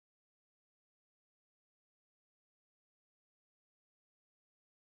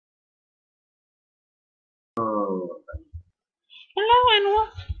Hello,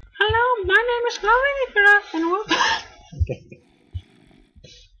 my name is Lovely and welcome. Okay.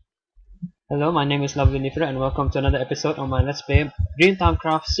 Hello, my name is Lovely and welcome to another episode of my Let's Play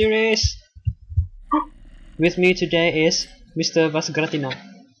DreamTownCraft series. With me today is Mr. Vasgratina.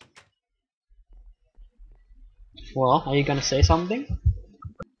 Well, are you gonna say something?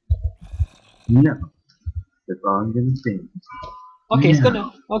 No, that's all I'm gonna say. Okay, Yeah. it's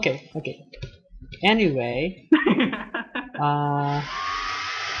gonna. Okay. Anyway,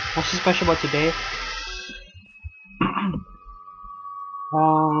 what's so special about today?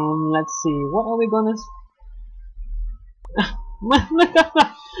 Let's see. What are we gonna?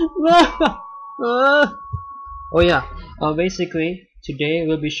 Oh yeah. Basically, today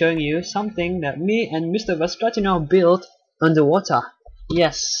we'll be showing you something that me and Mr. Vasgratina built underwater.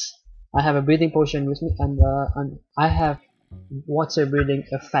 Yes, I have a breathing potion with me, and I have water breathing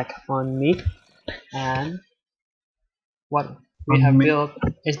effect on me, and what we have built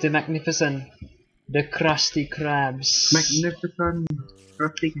is the magnificent, the Krusty Krabs. Magnificent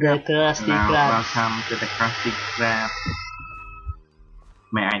Krusty The Krabs. Krusty Krabs. Welcome to the Krusty Krabs.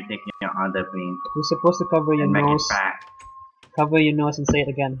 May I take your other plane You're supposed to cover your and make nose. it back? Cover your nose and say it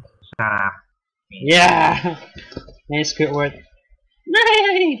again. Shut up. Yeah. Nice Squidward.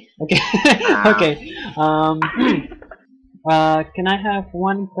 Okay. Okay. Can I have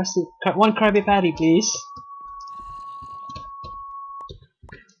one Krabby Patty, please?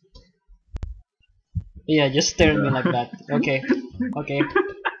 Yeah, just stare at me like that. Okay. Okay.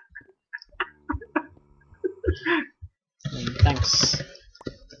 Thanks.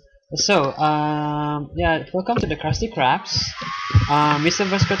 So, yeah, welcome to the Krusty Krabs. Mr.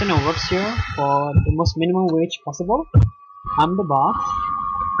 Vasgratina works here for the most minimum wage possible. I'm the boss.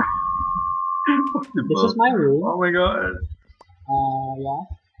 This is my room. Oh my god. Yeah.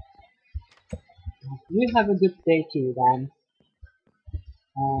 You have a good day too, then.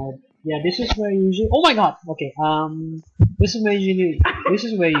 Yeah, this is where you usually. Oh my god. Okay. This is where you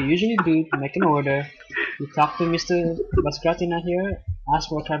usually do to make an order. You talk to Mr. Vasgratina here. Ask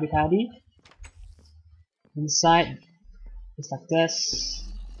for a Krabby Patty. Inside, it's like this.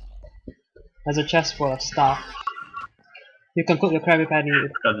 There's a chest full of stuff. You can cook your Krabby Patty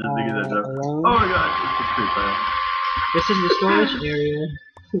alone. Oh my god, it's a creeper. This is the storage area.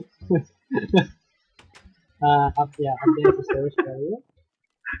 Up there is the storage area.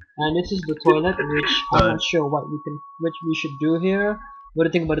 And this is the toilet, which I'm not sure what we should do here. What do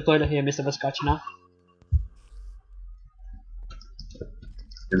you think about the toilet here, Mr. Vasgratina?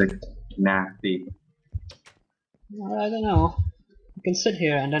 It looks nasty. I don't know. You can sit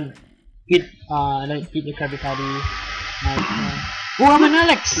here and then eat the Krabby Patty. Oh, I'm an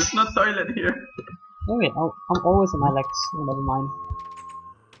Alex! There's no toilet here. Oh wait, I'm always an Alex. Oh, never mind.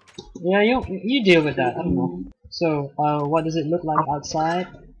 Yeah, you deal with that. I don't know. So, what does it look like outside?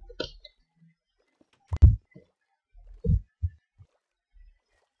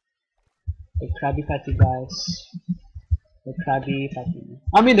 The Krabby Patty, guys. The Krabby Patty.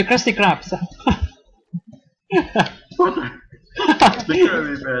 I mean the Krusty Krabs. What? The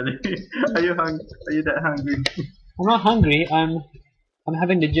Krabby Patty. Are you that hungry? I'm not hungry. I'm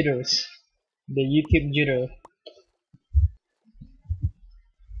having the jitters. The YouTube jitter.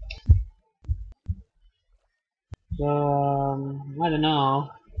 So I don't know.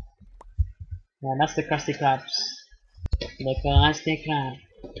 Yeah, that's the Krusty Krabs. The Krusty Krab.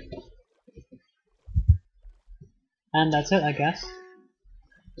 And that's it, I guess.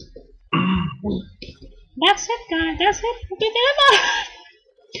 That's it, guys. That's it.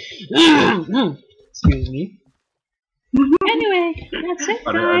 Excuse me. Anyway, that's it,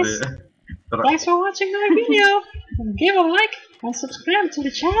 guys. Thanks for watching my video. Give a like and subscribe to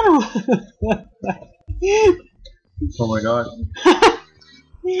the channel. Oh my god.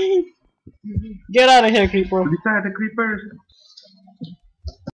 Get out of here, creeper. Beside the creepers.